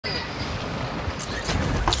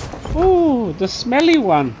Ooh, the smelly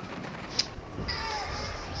one.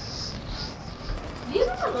 Leave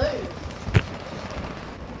him alone.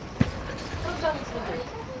 Don't tell me to.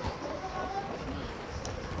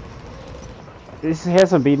 This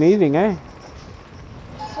hasn't been eating, eh?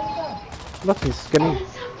 So done. Look, he's skinny.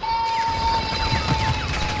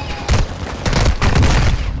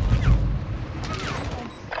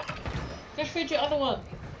 Go feed your other one.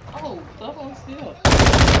 Oh, the other one's here.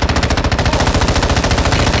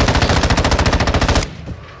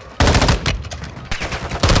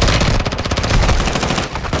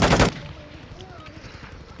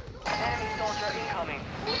 Enemy soldier incoming.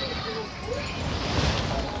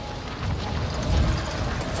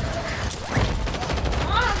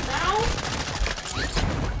 Come on now.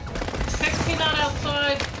 69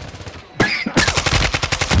 outside.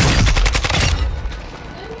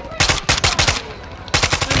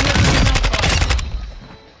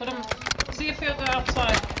 Put him. See if he'll go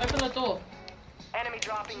outside. Open the door. Enemy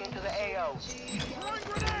dropping into the AO.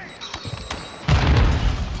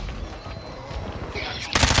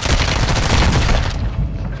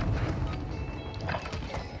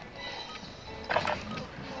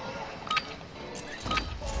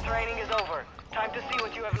 Training is over. Time to see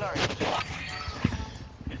what you have learned.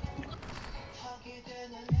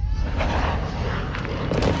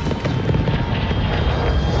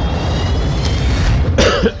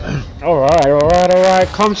 Alright.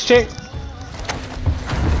 Comms check.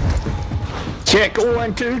 Check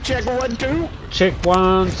 1 2, check 1 2. Check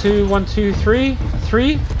 1 2 1 2 3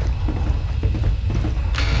 3.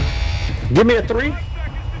 Give me a 3.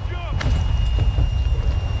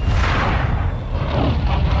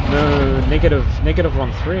 No, negative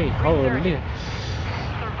 1 3. Holy.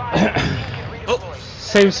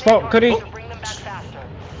 Same spot, Goody. Bring them back faster.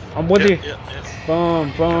 I'm with you. Yeah.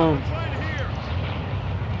 Boom, boom.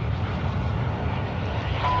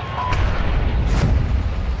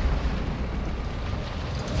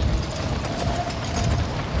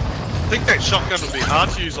 I think that shotgun would be hard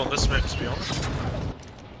to use on this map, to be honest.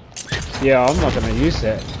 Yeah, I'm not gonna use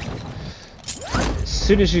that. As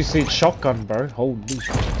soon as you see shotgun, bro, holy.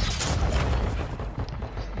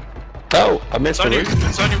 Oh, I missed the roof.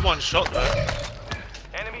 It's only one shot though.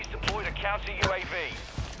 Enemies deployed a counter UAV.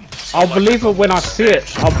 I'll believe it when I see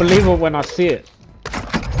it. I'll believe it when I see it.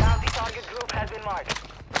 Bounty target group has been marked.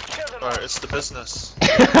 Kill them. Bro, it's the business.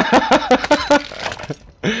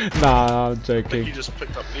 Nah, I'm I think you joking. just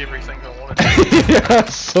picked up everything I wanted. Yeah, I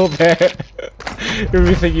saw that.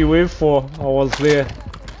 Everything you went for, I was there.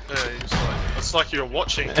 Yeah, it's like you're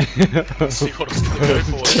watching. See what it's gonna go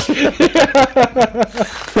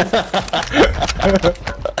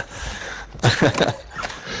for.